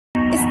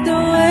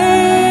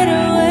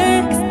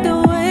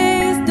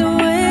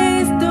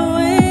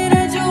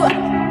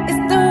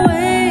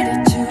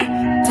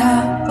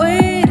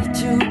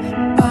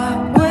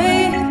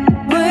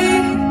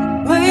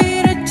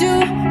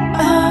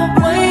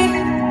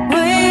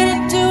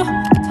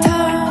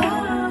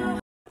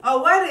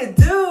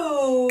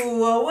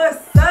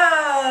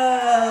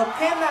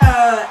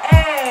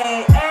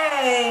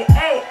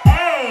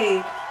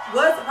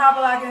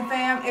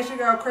It's your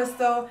girl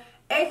Crystal,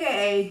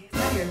 aka my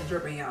hair is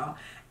dripping, y'all,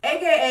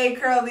 aka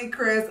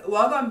CurlieCrys.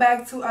 Welcome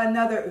back to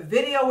another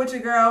video with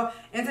your girl.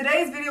 In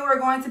today's video, we're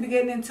going to be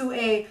getting into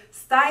a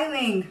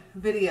styling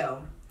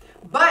video,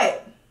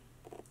 but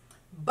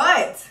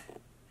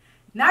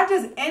not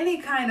just any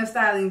kind of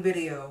styling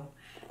video.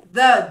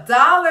 The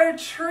Dollar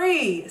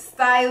Tree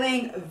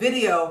styling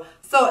video.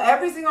 So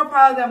every single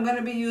product that I'm going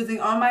to be using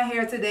on my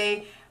hair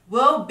today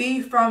will be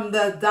from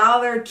the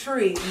Dollar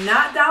Tree,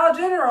 not Dollar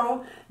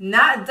General,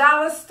 not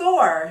Dollar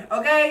Store,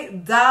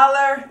 okay?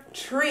 Dollar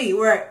Tree,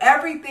 where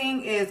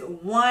everything is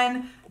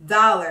 $1.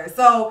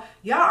 So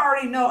y'all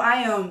already know I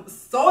am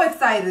so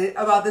excited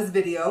about this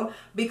video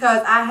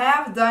because I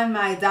have done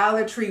my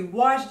Dollar Tree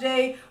wash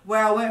day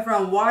where I went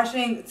from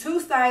washing to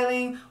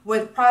styling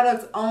with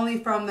products only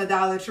from the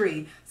Dollar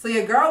Tree. So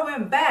your girl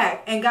went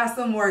back and got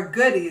some more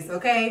goodies,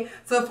 okay?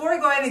 So before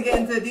we go ahead and get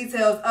into the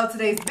details of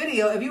today's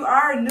video, if you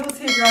are new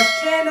to your girl's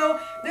channel,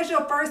 this is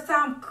your first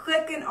time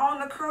clicking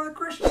on the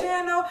CurlieCrys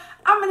channel,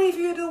 I'm gonna need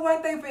for you to do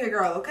one thing for your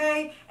girl,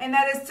 okay? And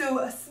that is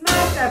to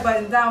smash that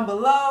button down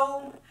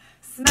below.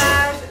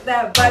 Smash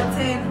that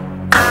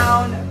button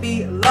down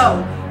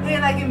below.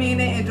 Hit like you mean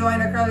it and join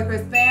the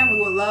CurlieCrys fam. We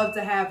would love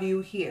to have you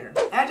here.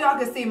 As y'all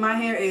can see, my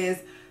hair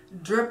is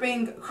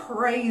dripping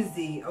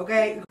crazy,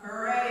 okay?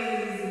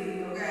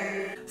 Crazy,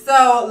 okay?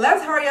 So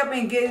let's hurry up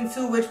and get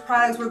into which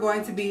products we're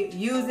going to be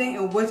using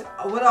and what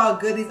all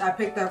goodies I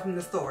picked up from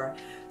the store.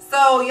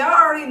 So y'all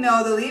already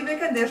know the leave-in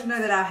conditioner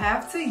that I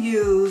have to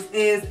use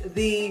is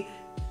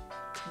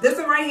this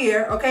one right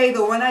here, okay?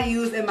 The one I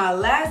used in my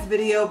last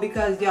video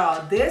because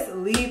y'all, this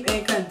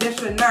leave-in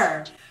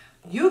conditioner,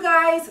 you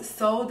guys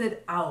sold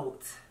it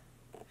out.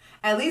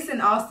 At least in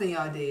Austin,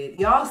 y'all did.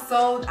 Y'all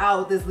sold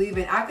out this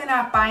leave-in. I could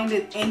not find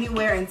it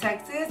anywhere in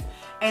Texas,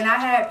 and I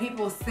had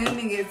people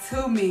sending it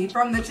to me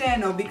from the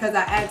channel because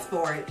I asked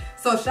for it.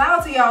 So shout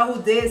out to y'all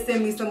who did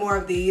send me some more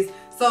of these.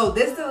 So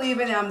this is the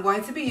leave-in that I'm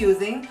going to be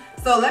using.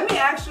 So let me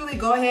actually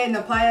go ahead and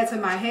apply it to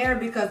my hair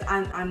because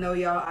I know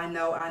y'all, I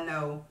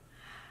know.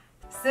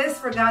 Sis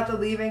forgot the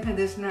leave-in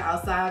conditioner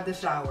outside of the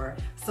shower.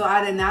 So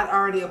I did not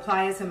already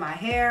apply it to my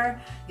hair.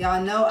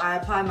 Y'all know I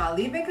apply my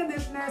leave-in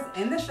conditioners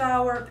in the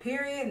shower,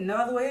 period. No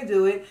other way to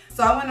do it.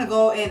 So I'm gonna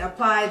go and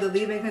apply the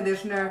leave-in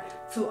conditioner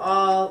to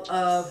all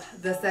of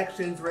the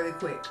sections really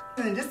quick.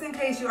 And just in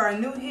case you are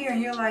new here and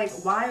you're like,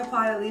 why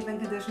apply the leave-in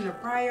conditioner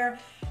prior?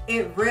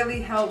 It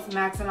really helps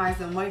maximize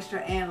the moisture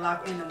and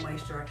lock in the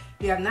moisture.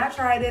 If you have not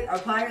tried it,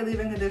 apply your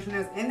leave-in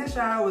conditioners in the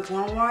shower with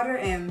warm water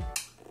and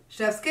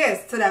chef's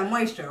kiss to that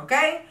moisture,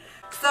 okay?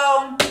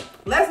 So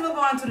let's move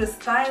on to the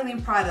styling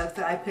products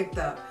that I picked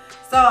up.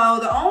 So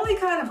the only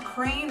kind of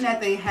cream that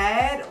they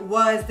had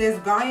was this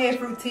Garnier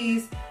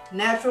Fructis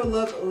Natural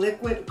Look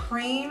Liquid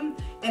Cream.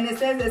 And it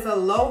says it's a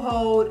low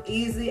hold,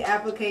 easy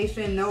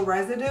application, no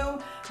residue.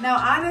 Now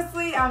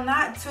honestly, I'm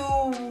not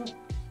too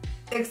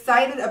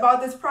excited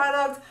about this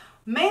product,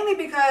 mainly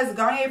because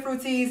Garnier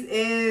Fructis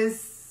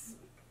is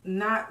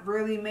not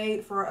really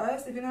made for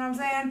us, if you know what I'm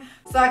saying.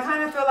 So I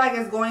kind of feel like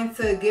it's going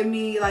to give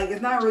me, like,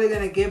 it's not really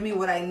going to give me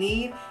what I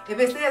need. If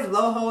it says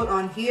low hold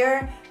on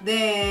here,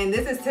 then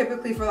this is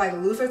typically for like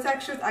looser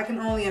textures. I can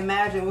only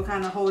imagine what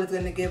kind of hold it's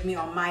going to give me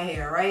on my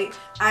hair, right?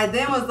 I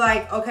then was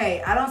like,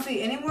 okay, I don't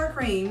see any more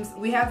creams.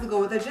 We have to go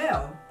with a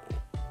gel.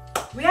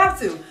 We have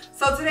to.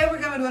 So today we're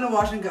going to be doing a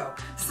wash and go.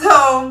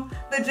 So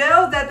the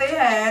gels that they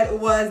had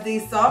was the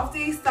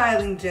Softy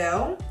Styling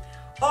Gel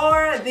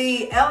or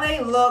the LA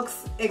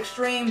Looks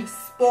Extreme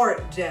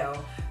Sport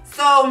Gel.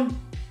 So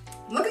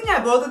looking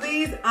at both of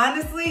these,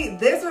 honestly,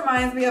 this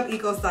reminds me of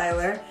Eco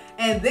Styler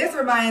and this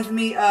reminds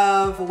me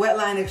of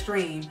Wetline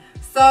Extreme.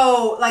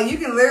 So like you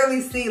can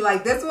literally see,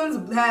 like this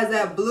one has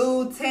that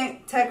blue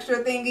tint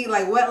texture thingy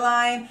like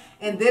Wetline,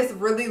 and this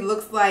really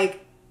looks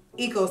like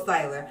Eco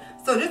Styler.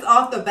 So just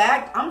off the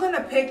back, I'm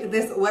gonna pick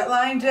this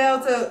Wetline gel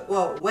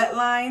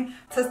Wetline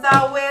to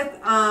style with.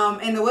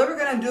 And the way we're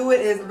gonna do it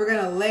is we're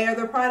gonna layer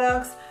the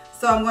products.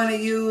 So I'm gonna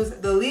use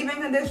the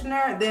leave-in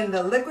conditioner, then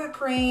the liquid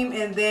cream,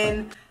 and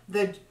then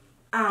the,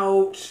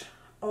 ouch.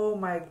 Oh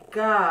my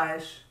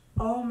gosh,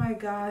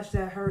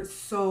 that hurts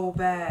so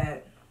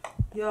bad.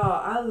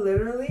 Y'all, I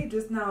literally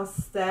just now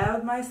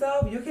stabbed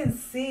myself. You can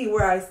see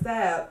where I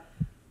stabbed.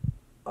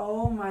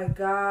 Oh my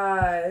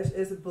gosh,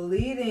 it's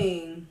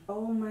bleeding.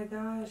 Oh my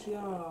gosh,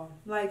 y'all.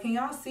 Like, can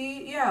y'all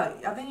see? Yeah,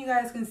 I think you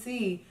guys can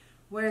see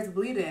where it's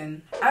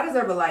bleeding. I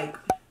deserve a like.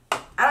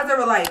 I deserve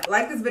a like.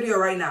 Like this video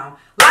right now.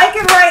 Like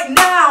it right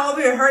now. I'm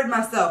over here hurting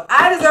myself.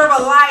 I deserve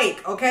a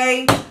like,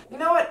 okay? You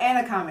know what?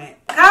 And a comment.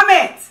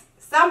 Comment!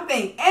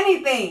 Something.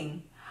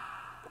 Anything.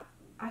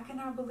 I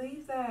cannot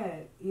believe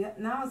that. Yeah,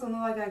 now it's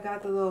gonna look like I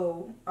got a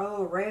little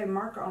red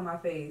marker on my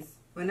face.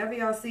 Whenever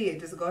y'all see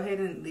it, just go ahead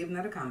and leave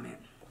another comment.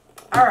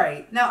 All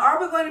right, now are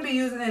we going to be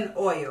using an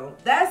oil?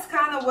 That's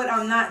kind of what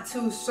I'm not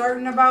too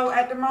certain about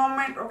at the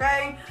moment,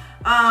 okay?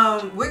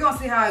 We're gonna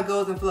see how it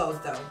goes and flows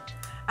though.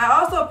 I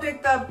also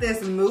picked up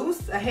this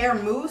mousse, a hair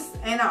mousse,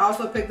 and I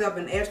also picked up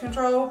an edge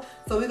control.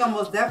 So we're gonna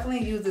most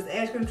definitely use this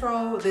edge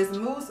control. This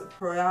mousse,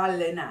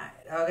 probably not.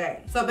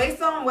 Okay, so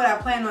based on what I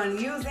plan on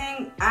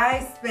using,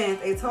 I spent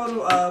a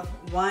total of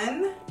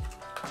 $1,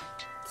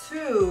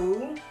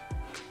 $2,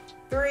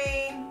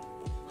 $3,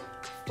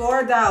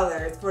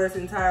 $4 for this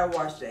entire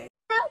wash day.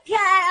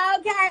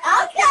 Okay.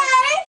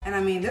 And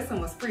I mean, this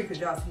one was free because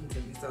y'all sent it to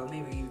me, so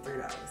maybe even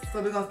 $3.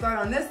 So we're gonna start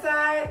on this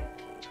side.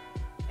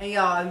 And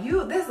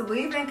y'all, this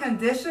leave-in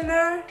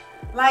conditioner,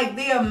 like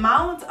the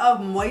amount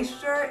of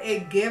moisture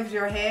it gives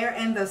your hair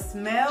and the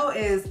smell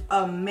is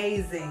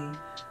amazing.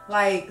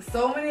 Like,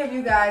 so many of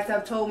you guys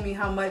have told me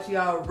how much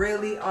y'all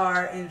really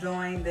are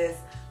enjoying this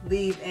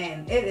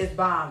leave-in. It is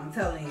bomb, I'm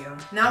telling you.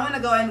 Now I'm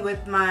gonna go in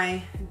with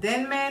my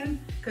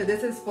Denman, because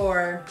this is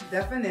for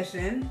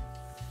definition.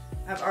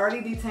 I've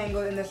already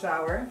detangled in the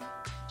shower.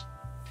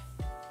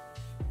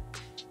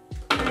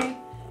 Okay.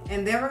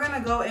 And then we're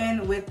gonna go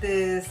in with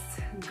this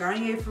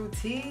Garnier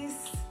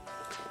Fructis.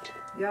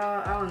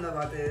 Y'all, I don't know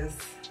about this.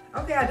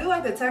 Okay, I do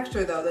like the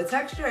texture though. The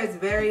texture is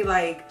very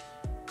like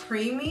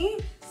creamy,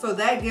 so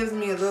that gives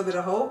me a little bit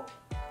of hope.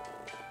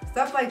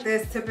 Stuff like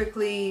this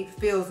typically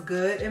feels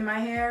good in my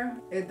hair.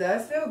 It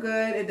does feel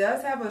good. It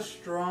does have a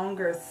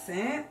stronger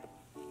scent.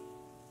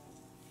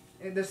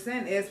 The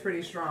scent is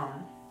pretty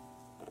strong.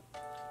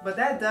 But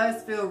that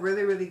does feel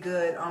really, really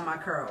good on my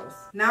curls.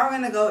 Now we're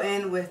gonna go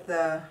in with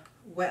the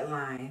Wet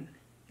Line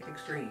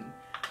Extreme,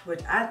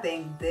 which I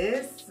think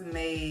this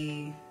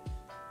may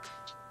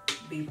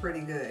be pretty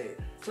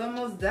good. So it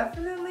most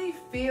definitely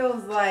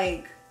feels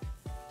like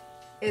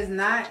it's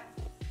not,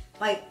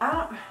 like,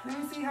 let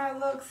me see how it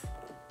looks.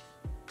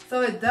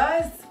 So it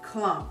does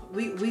clump.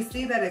 We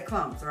see that it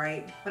clumps,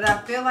 right? But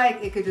I feel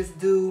like it could just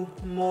do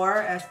more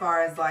as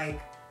far as like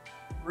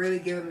really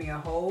giving me a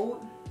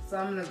hold. So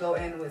I'm gonna go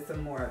in with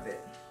some more of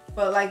it.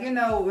 But like, you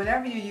know,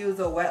 whenever you use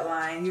a wet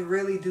line, you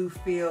really do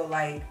feel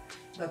like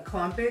the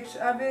clumpage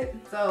of it.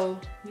 So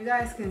you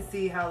guys can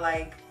see how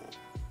like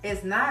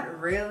it's not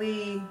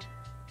really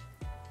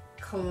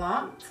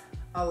clumped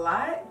a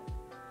lot,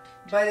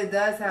 but it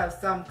does have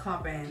some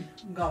clumping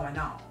going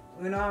on.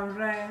 You know what I'm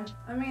saying?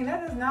 I mean,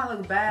 that does not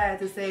look bad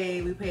to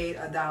say we paid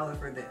 $1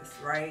 for this,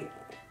 right?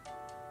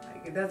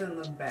 Like, it doesn't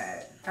look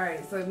bad. All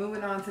right, so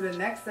moving on to the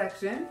next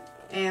section.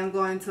 And I'm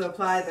going to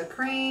apply the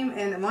cream.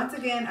 And once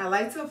again, I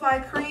like to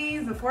apply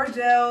creams before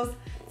gels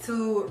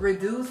to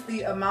reduce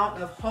the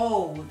amount of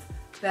holds,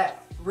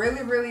 that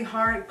really, really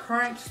hard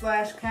crunch /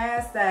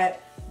 cast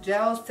that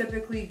gels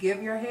typically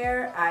give your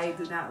hair. I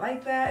do not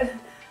like that.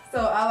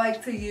 So I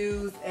like to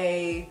use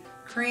a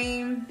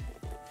cream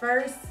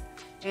first,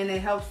 and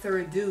it helps to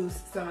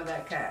reduce some of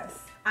that cast.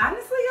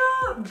 Honestly,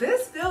 y'all,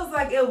 this feels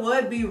like it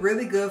would be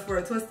really good for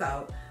a twist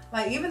out.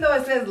 Like, even though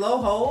it says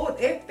low hold,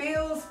 it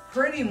feels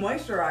pretty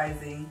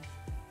moisturizing.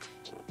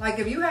 Like,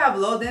 if you have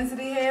low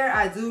density hair,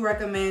 I do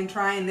recommend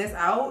trying this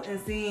out and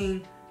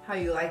seeing how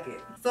you like it.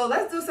 So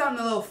let's do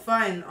something a little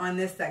fun on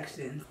this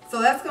section.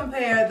 So let's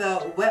compare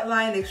the Wet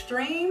Line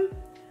Extreme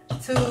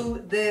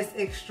to this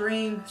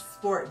Extreme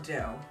Sport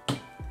Gel.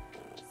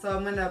 So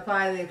I'm gonna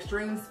apply the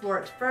Extreme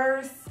Sport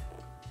first.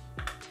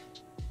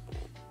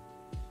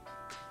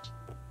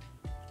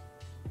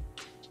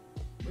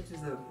 Which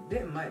is a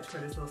bit much for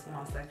this little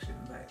small section,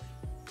 but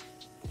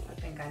I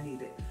think I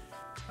need it.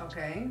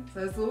 Okay,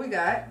 so that's what we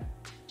got.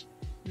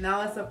 Now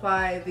let's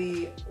apply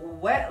the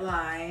Wet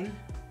Line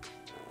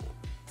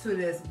to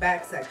this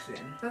back section.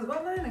 Does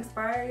Wet Line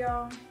expire,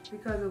 y'all?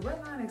 Because if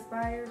Wet Line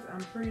expires,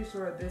 I'm pretty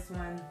sure this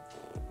one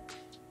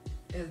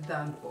is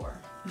done for.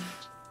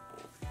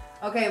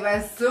 Okay, but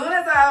as soon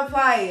as I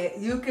apply it,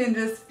 you can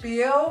just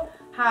feel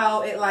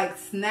how it like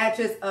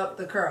snatches up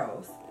the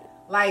curls.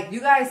 Like,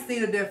 you guys see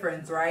the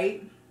difference,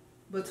 right?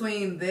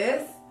 Between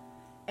this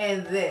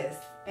and this.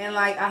 And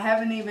like, I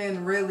haven't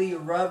even really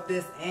rubbed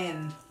this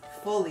in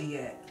fully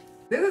yet.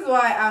 This is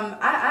why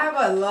I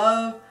have a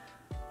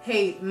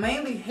love-hate,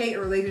 mainly hate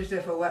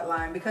relationship with Wet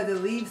Line, because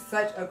it leaves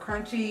such a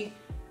crunchy,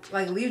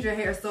 like leaves your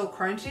hair so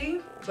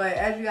crunchy. But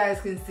as you guys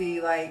can see,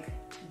 like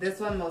this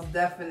one most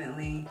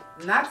definitely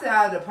knocks it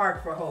out of the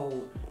park for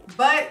hold.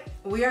 But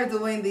we are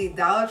doing the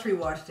Dollar Tree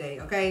wash day,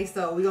 okay?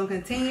 So we're gonna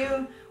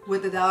continue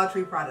with the Dollar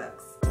Tree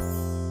products.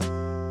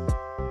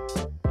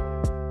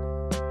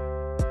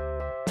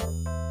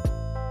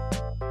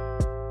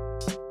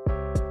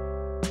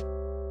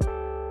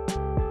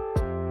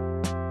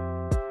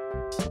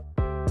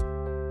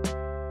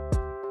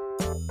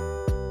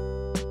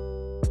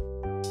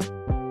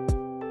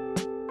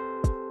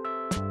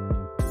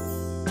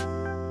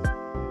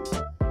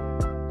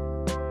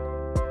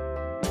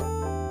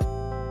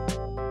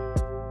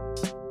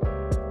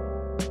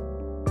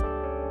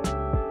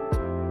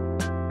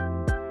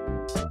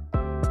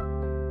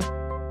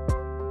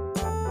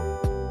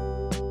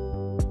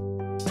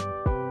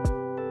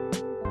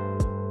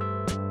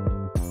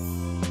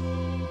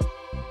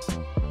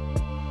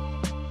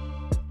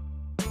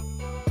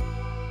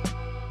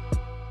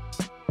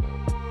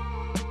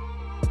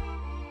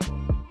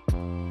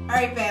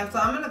 Alright fam, so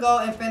I'm going to go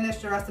and finish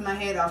the rest of my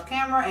head off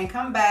camera and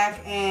come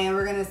back and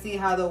we're going to see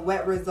how the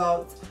wet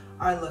results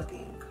are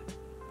looking.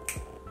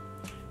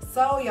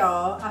 So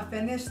y'all, I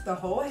finished the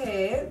whole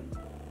head.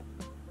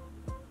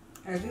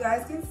 As you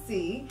guys can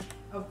see,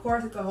 of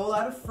course it's a whole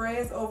lot of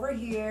frizz over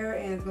here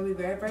and it's going to be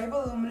very, very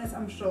voluminous,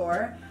 I'm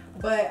sure.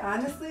 But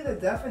honestly, the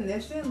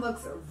definition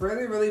looks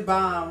really, really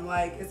bomb.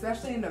 Like,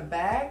 especially in the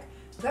back,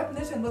 the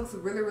definition looks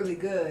really, really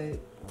good.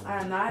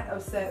 I'm not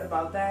upset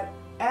about that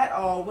at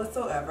all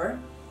whatsoever.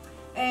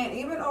 And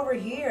even over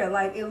here,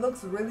 like, it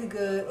looks really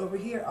good over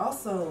here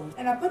also.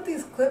 And I put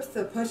these clips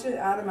to push it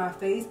out of my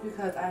face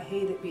because I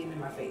hate it being in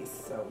my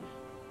face. So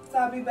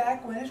I'll be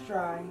back when it's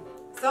dry.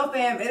 So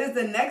fam, it is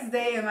the next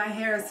day and my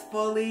hair is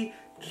fully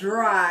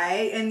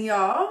dry. And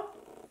y'all,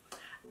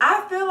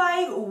 I feel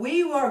like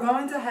we're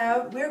going to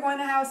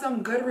have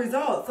some good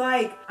results.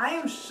 Like, I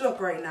am shook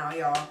right now,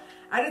 y'all.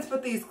 I just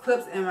put these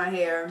clips in my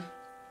hair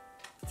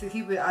to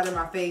keep it out of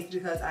my face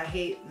because I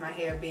hate my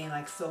hair being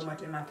like so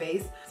much in my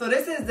face. So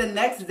this is the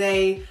next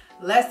day,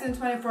 less than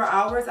 24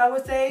 hours I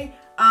would say.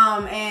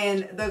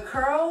 And the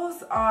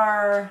curls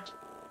are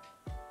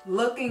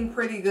looking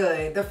pretty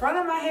good. The front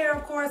of my hair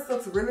of course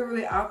looks really,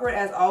 really awkward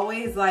as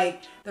always.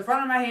 Like, the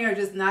front of my hair is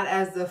just not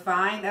as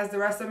defined as the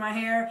rest of my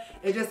hair.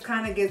 It just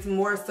kind of gets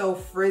more so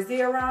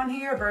frizzy around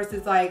here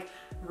versus like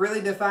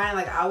really defined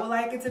like I would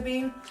like it to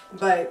be.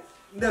 But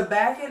the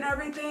back and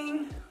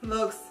everything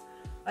looks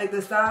like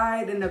the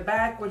side and the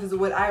back, which is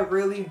what I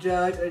really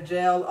judge a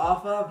gel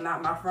off of,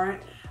 not my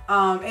front.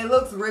 It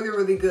looks really,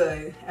 really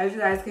good. As you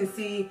guys can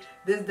see,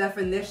 this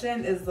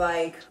definition is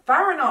like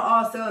firing on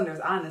all cylinders,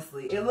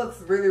 honestly. It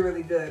looks really,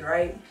 really good,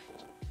 right?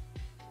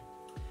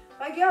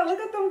 Like, yo, look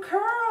at them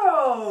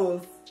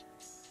curls.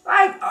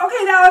 Like,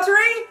 okay, Dollar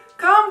Tree,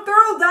 come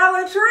through,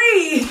 Dollar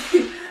Tree.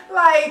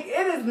 Like,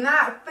 it is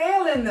not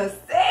failing the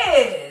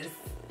sis.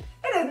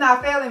 It is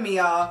not failing me,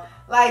 y'all.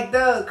 Like,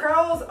 the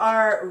curls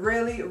are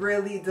really,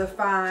 really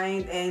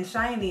defined and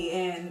shiny,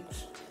 and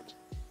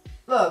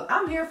look,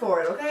 I'm here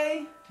for it,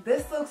 okay?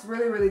 This looks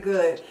really, really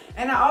good.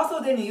 And I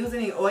also didn't use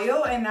any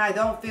oil, and I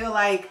don't feel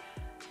like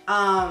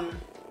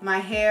my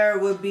hair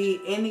would be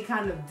any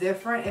kind of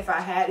different if I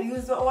had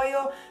used the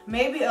oil.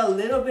 Maybe a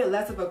little bit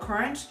less of a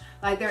crunch.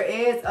 Like, there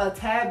is a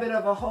tad bit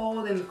of a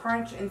hold and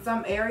crunch in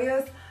some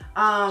areas.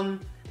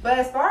 But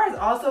as far as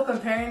also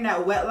comparing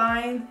that wet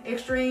line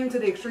extreme to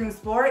the extreme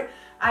sport,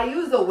 I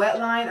use the wet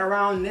line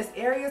around this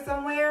area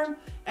somewhere,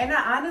 and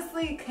I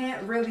honestly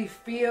can't really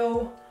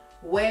feel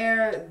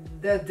where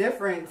the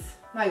difference,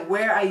 like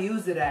where I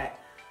use it at.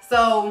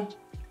 So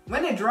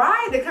when it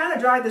dried, it kind of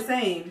dried the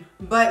same,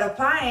 but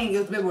applying it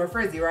was a bit more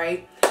frizzy,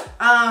 right?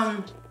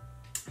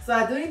 So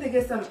I do need to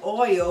get some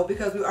oil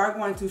because we are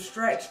going to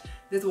stretch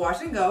this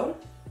wash and go.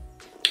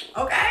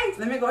 Okay,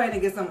 let me go ahead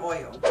and get some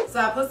oil. So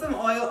I put some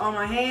oil on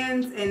my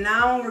hands, and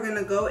now we're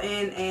gonna go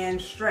in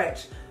and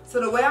stretch. So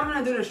the way I'm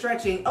gonna do the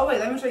stretching, oh wait,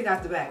 let me show you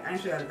guys the back. I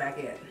didn't show you guys the back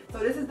yet. So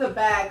this is the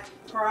back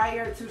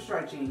prior to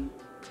stretching.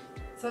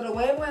 So the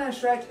way I'm gonna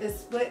stretch is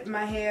split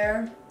my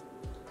hair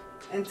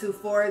into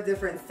 4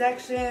 different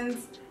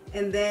sections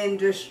and then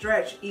just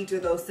stretch each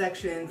of those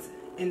sections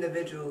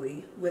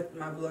individually with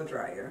my blow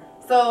dryer.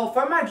 So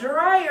for my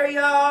dryer,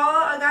 y'all,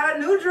 I got a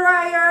new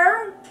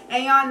dryer.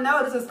 And y'all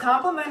know this is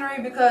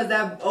complimentary because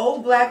that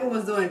old black one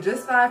was doing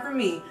just fine for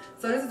me.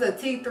 So this is a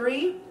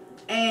T3,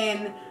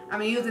 and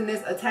I'm using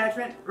this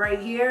attachment right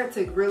here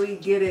to really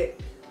get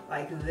it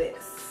like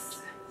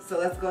this. So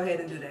let's go ahead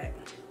and do that.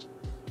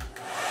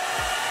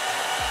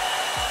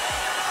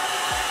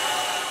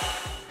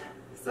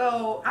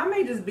 So I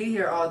may just be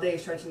here all day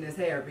stretching this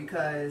hair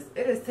because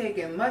it is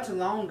taking much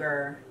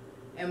longer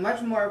and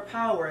much more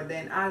power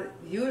than I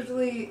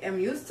usually am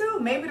used to.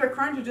 Maybe the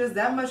crunch is just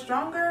that much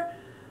stronger,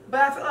 but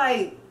I feel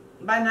like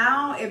by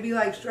now it'd be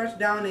like stretched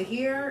down to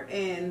here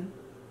and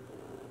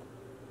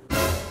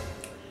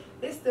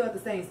it's still at the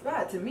same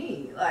spot to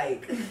me.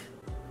 Like,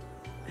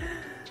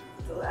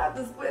 so I have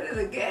to split it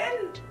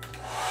again.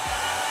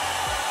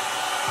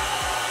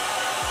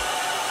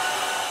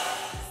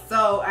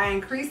 So I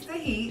increased the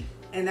heat,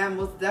 and that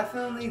most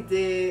definitely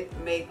did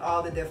make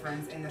all the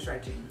difference in the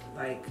stretching.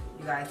 Like,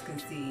 you guys can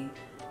see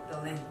the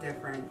length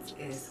difference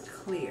is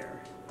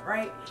clear,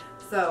 right?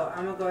 So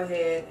I'm gonna go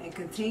ahead and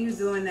continue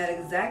doing that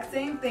exact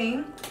same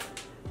thing.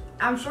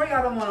 I'm sure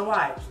y'all don't want to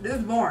watch. This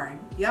is boring.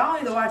 Y'all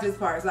don't need to watch this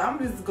part. So I'm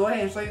gonna just go ahead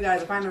and show you guys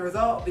the final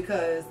result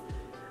because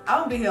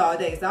I'm gonna be here all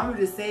day. So I'm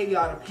gonna just save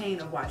y'all the pain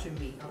of watching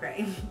me,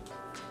 okay?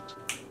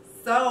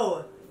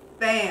 So,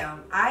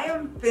 bam, I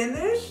am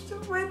finished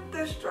with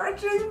the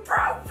stretching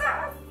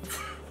process.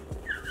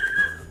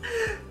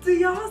 Do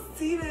y'all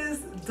see this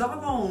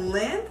doggone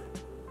length?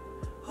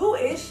 Who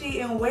is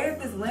she and where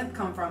did this length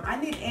come from? I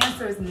need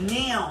answers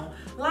now.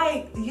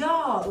 Like,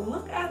 y'all,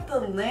 look at the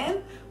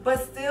length,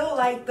 but still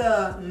like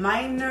the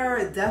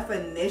minor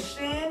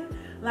definition.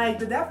 Like,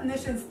 the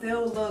definition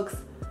still looks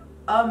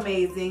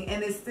amazing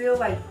and it's still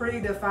like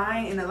pretty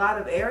defined in a lot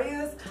of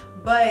areas,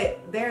 but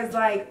there's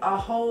like a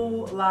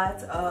whole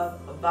lot of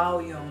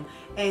volume.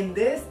 And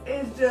this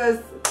is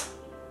just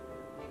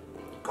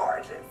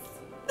gorgeous.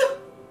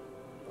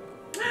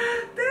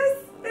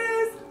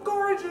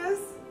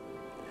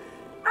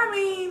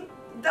 mean,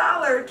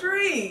 Dollar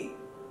Tree.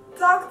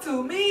 Talk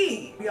to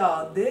me.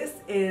 Y'all, this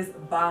is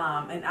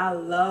bomb. And I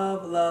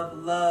love, love,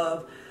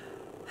 love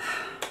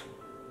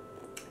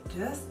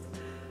just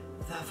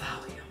the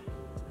volume.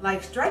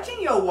 Like,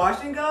 stretching your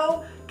wash and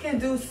go can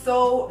do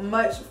so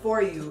much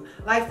for you.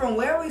 Like, from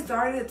where we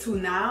started to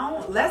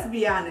now, let's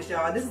be honest,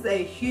 y'all, this is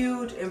a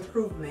huge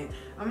improvement.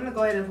 I'm gonna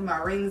go ahead and put my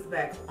rings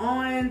back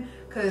on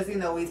because, you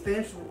know, we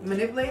finished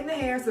manipulating the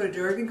hair so the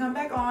jewelry can come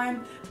back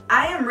on.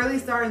 I am really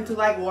starting to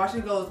like wash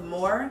and goes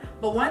more,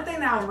 but one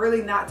thing that I'm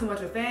really not too much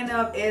a fan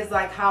of is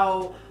like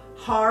how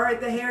hard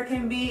the hair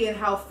can be and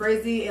how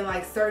frizzy in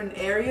like certain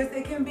areas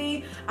it can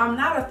be. I'm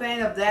not a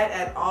fan of that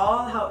at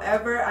all.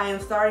 However, I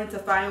am starting to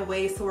find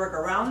ways to work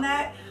around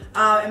that.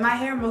 And my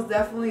hair most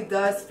definitely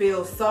does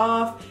feel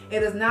soft. It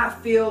does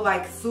not feel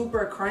like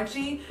super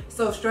crunchy.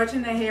 So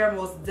stretching the hair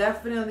most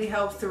definitely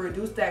helps to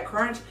reduce that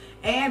crunch.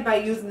 And by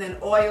using an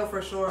oil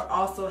for sure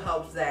also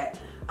helps that.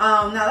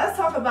 Now let's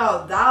talk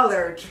about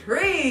Dollar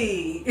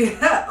Tree.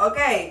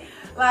 Okay,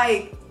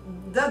 like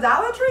the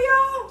Dollar Tree,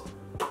 y'all,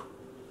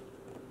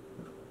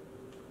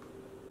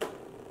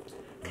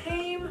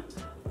 came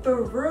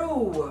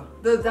through.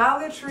 The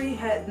Dollar Tree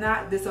had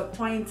not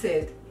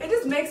disappointed. It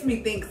just makes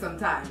me think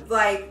sometimes,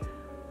 like,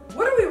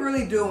 what are we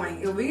really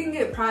doing if we can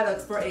get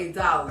products for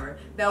 $1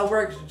 that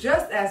works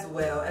just as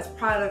well as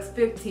products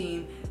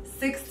 $15,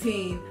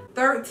 $16,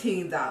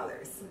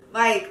 $13?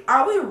 Like,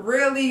 are we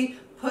really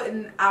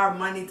putting our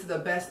money to the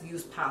best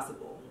use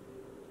possible?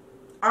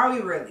 Are we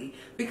really?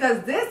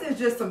 Because this is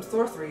just some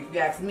sorcery if you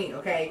ask me,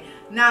 okay?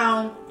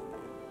 Now,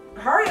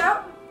 hurry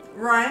up,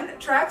 run,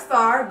 track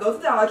star, go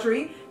to Dollar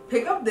Tree,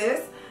 pick up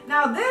this.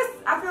 Now this,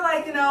 I feel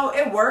like, you know,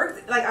 it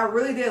worked. Like, I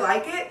really did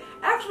like it.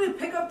 Actually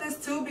pick up this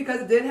too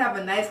because it did have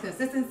a nice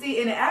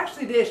consistency and it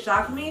actually did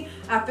shock me.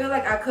 I feel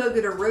like I could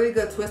get a really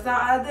good twist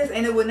out of this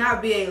and it would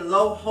not be a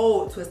low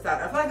hold twist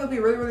out. I feel like it would be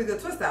a really, really good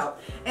twist out.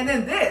 And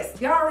then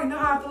this, y'all already know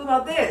how I feel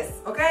about this,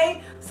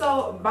 okay?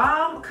 So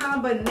bomb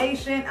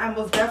combination, I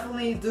most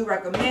definitely do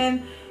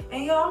recommend.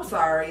 And yo, I'm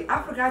sorry,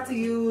 I forgot to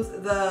use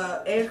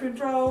the edge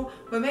control,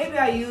 but maybe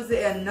I use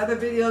it in another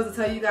video to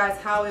tell you guys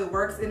how it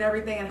works and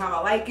everything and how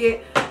I like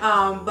it.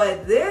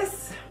 But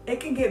this, it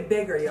can get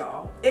bigger,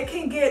 y'all. It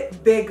can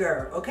get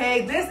bigger,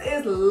 okay? This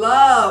is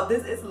love.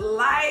 This is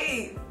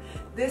life.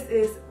 This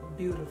is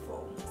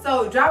beautiful.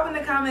 So drop in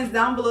the comments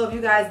down below if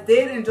you guys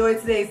did enjoy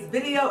today's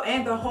video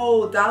and the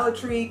whole Dollar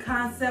Tree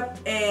concept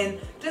and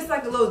just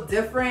like a little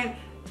different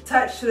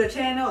touch to the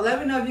channel. Let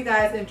me know if you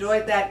guys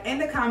enjoyed that in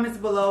the comments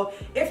below.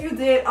 If you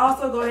did,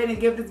 also go ahead and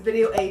give this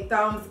video a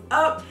thumbs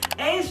up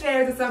and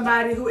share it to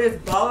somebody who is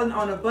balling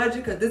on a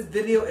budget because this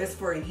video is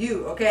for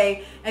you,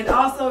 okay? And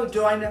also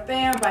join the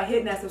fam by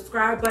hitting that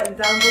subscribe button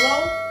down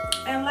below.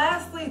 And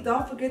lastly,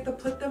 don't forget to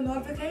put them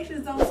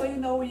notifications on so you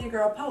know when your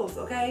girl posts,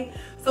 okay?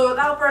 So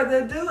without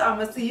further ado, I'm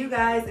gonna see you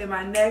guys in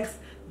my next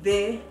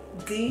video.